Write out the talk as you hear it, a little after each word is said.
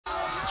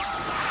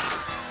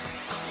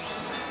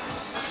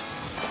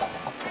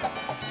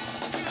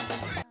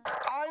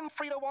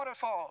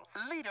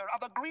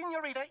the Green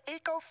Eureka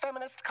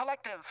Eco-Feminist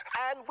Collective,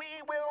 and we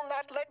will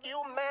not let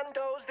you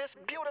mandoze this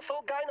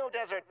beautiful gyno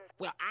desert.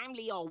 Well, I'm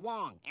Leo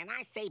Wong, and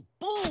I say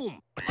boom!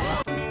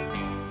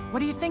 What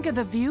do you think of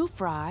the view,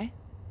 Fry?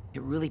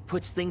 It really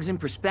puts things in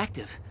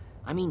perspective.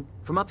 I mean,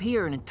 from up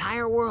here, an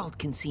entire world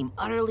can seem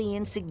utterly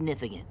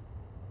insignificant.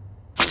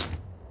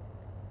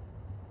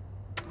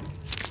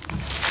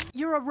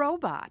 You're a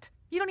robot.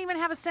 You don't even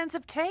have a sense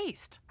of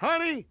taste.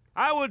 Honey,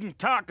 I wouldn't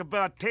talk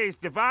about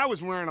taste if I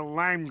was wearing a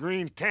lime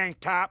green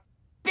tank top.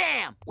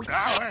 Bam!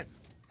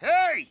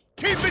 Hey!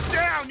 Keep it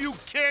down, you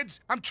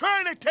kids! I'm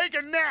trying to take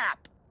a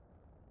nap!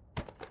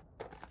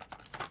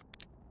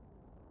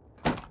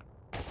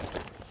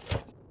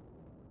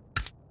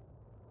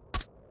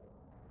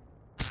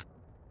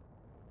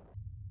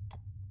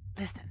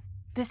 Listen,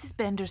 this is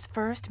Bender's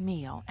first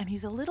meal, and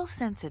he's a little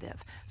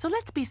sensitive. So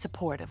let's be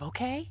supportive,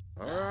 okay?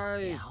 All right.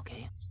 Yeah,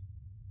 okay.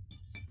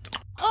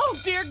 Oh,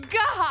 dear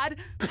God!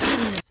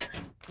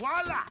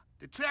 Voila!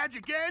 The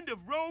tragic end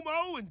of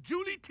Romeo and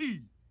Julie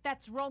T.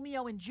 That's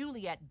Romeo and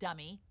Juliet,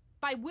 dummy.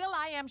 By Will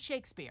I Am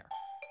Shakespeare.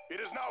 It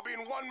has now been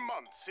 1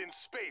 month since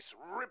space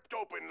ripped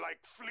open like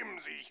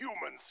flimsy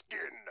human skin.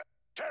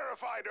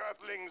 Terrified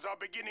Earthlings are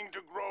beginning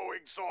to grow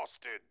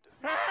exhausted.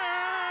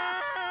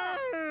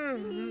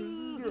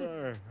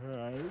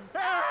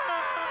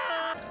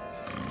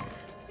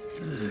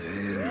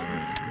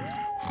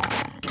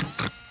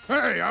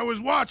 Hey, I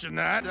was watching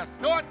that. The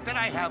thought that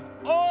I have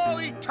all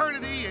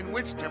eternity in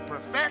which to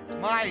perfect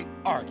my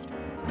art.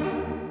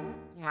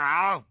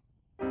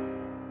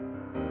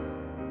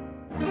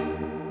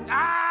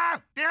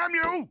 Damn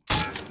you!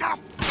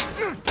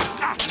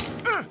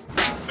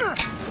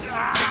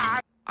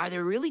 Are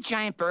there really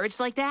giant birds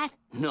like that?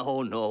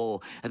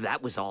 No,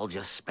 that was all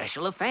just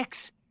special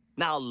effects.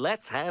 Now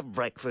let's have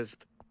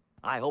breakfast.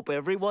 I hope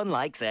everyone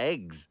likes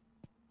eggs.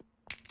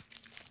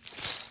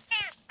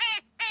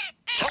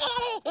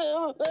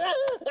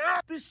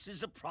 This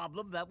is a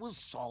problem that will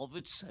solve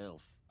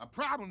itself. A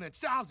problem that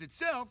solves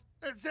itself?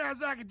 That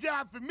sounds like a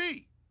job for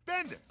me.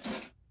 Bender.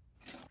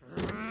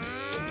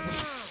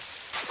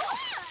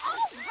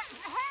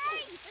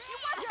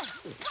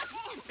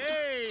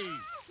 Hey!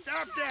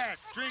 Stop that,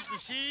 drink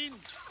machine!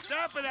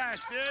 Stop it, I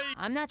say!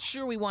 I'm not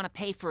sure we want to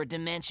pay for a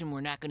dimension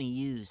we're not going to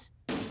use.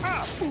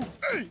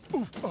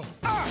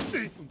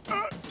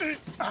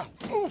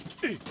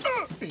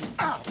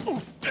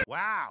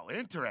 Wow,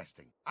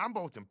 interesting. I'm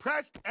both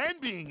impressed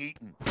and being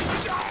eaten.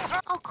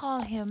 I'll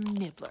call him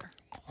Nibbler.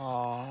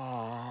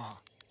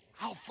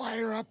 I'll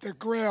fire up the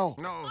grill.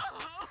 No.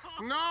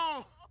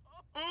 No!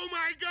 Oh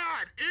my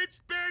God, it's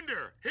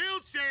Bender.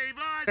 He'll save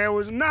us. There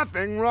was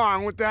nothing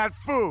wrong with that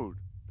food.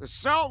 The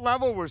salt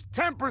level was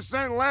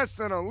 10% less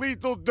than a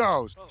lethal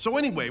dose. So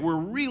anyway, we're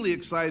really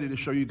excited to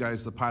show you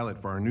guys the pilot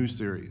for our new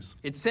series.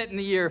 It's set in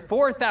the year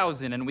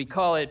 4000, and we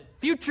call it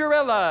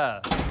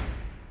Futurama.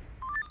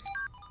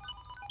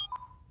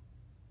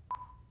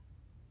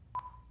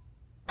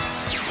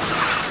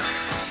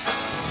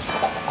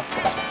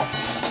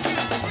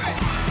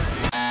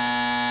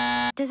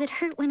 Does it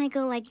hurt when I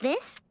go like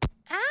this?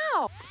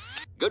 Ow!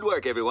 Good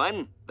work,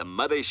 everyone. The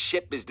mother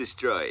ship is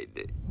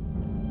destroyed.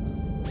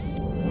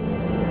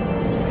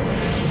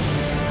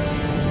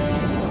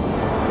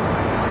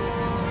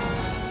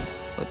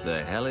 What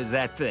the hell is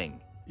that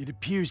thing? It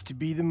appears to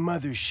be the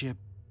mothership.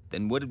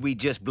 Then what did we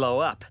just blow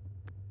up?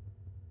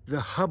 The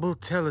Hubble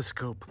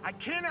telescope. I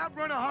can't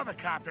outrun a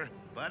hovercopter,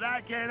 but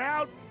I can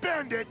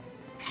outbend it.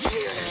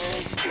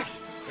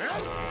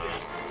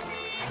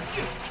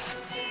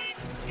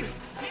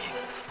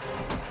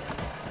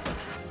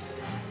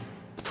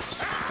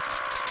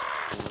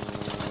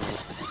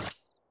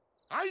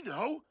 I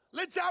know.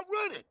 Let's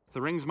outrun it.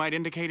 The rings might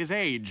indicate his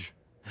age.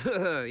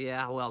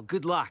 Yeah, well,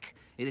 good luck.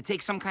 It'd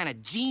take some kind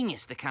of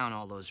genius to count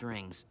all those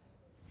rings.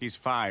 He's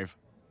 5.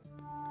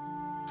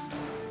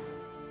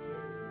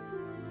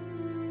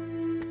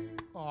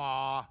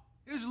 Aw,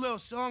 here's a little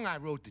song I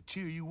wrote to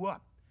cheer you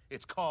up.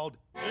 It's called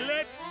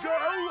Let's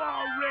Go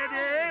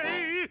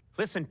Already!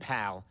 Listen,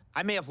 pal,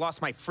 I may have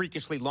lost my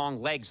freakishly long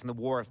legs in the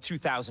War of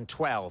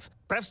 2012,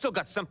 but I've still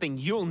got something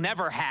you'll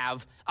never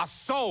have, a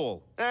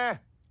soul.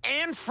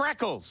 And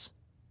freckles.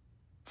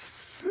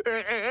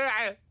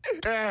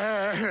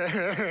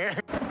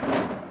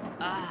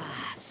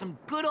 Some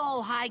good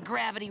old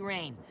high-gravity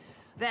rain.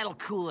 That'll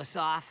cool us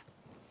off.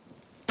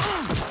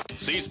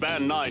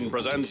 C-SPAN 9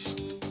 presents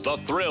The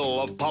Thrill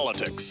of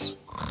Politics.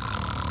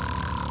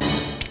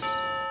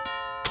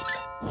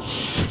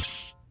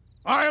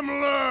 I am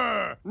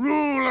Lur,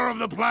 ruler of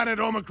the planet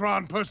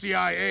Omicron Pussy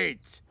I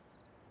 8.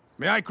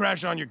 May I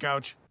crash on your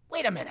couch?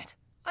 Wait a minute.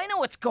 I know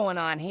what's going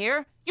on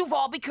here. You've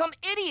all become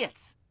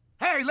idiots.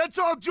 Hey, let's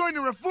all join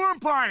the reform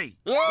party.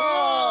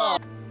 Whoa!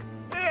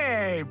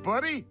 Hey,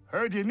 buddy.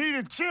 Heard you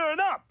needed cheering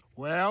up.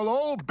 Well,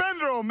 old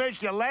Bender will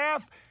make you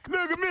laugh.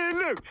 Look at me,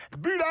 look.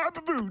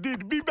 Boo-da-ba-boo,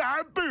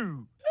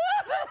 did-be-ba-boo.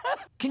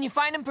 Can you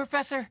find him,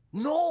 Professor?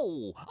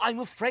 No, I'm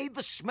afraid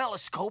the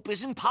smelloscope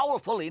isn't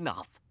powerful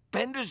enough.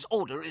 Bender's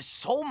odor is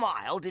so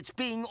mild, it's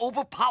being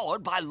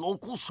overpowered by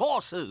local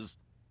sources.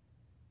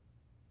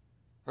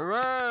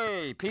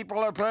 Hooray! People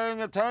are paying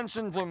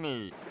attention to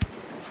me.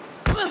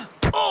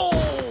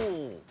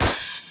 Oh!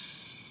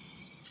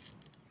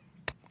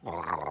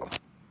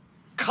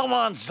 Come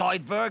on,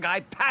 Zoidberg.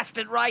 I passed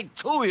it right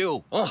to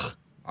you. Ugh,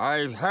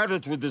 I've had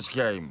it with this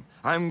game.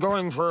 I'm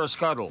going for a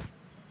scuttle.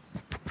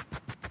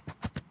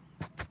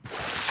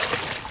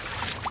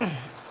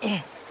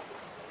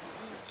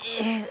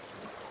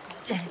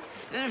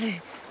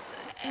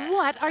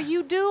 What are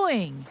you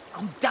doing?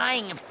 I'm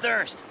dying of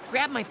thirst.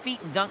 Grab my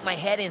feet and dunk my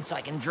head in so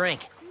I can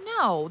drink.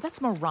 No,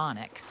 that's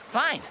moronic.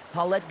 Fine.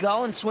 I'll let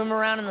go and swim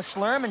around in the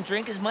slurm and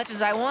drink as much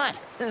as I want.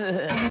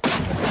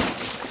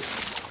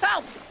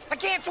 Help! I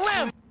can't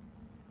swim!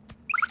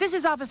 This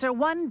is Officer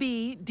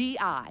 1B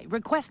DI,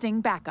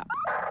 requesting backup.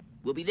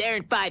 We'll be there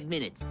in 5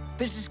 minutes.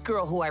 There's this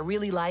girl who I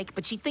really like,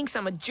 but she thinks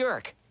I'm a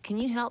jerk. Can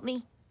you help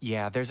me?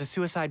 Yeah, there's a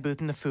suicide booth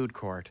in the food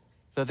court.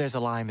 Though there's a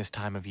line this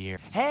time of year.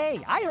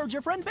 Hey, I heard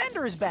your friend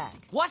Bender is back.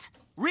 What?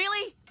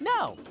 Really?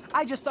 No,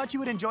 I just thought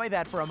you would enjoy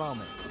that for a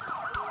moment.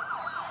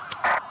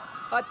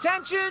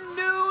 Attention,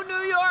 new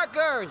New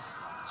Yorkers!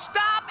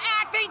 Stop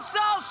acting so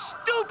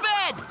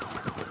stupid!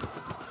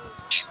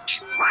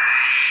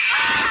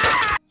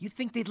 You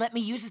think they'd let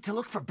me use it to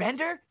look for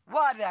Bender?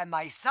 What, am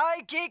I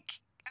psychic?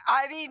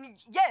 I mean,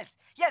 yes,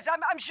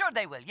 I'm sure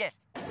they will, yes.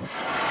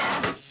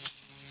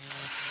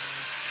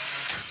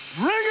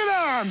 Bring it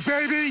on,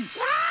 baby!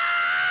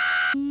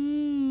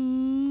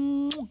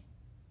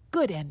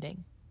 Good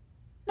ending.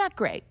 Not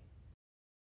great.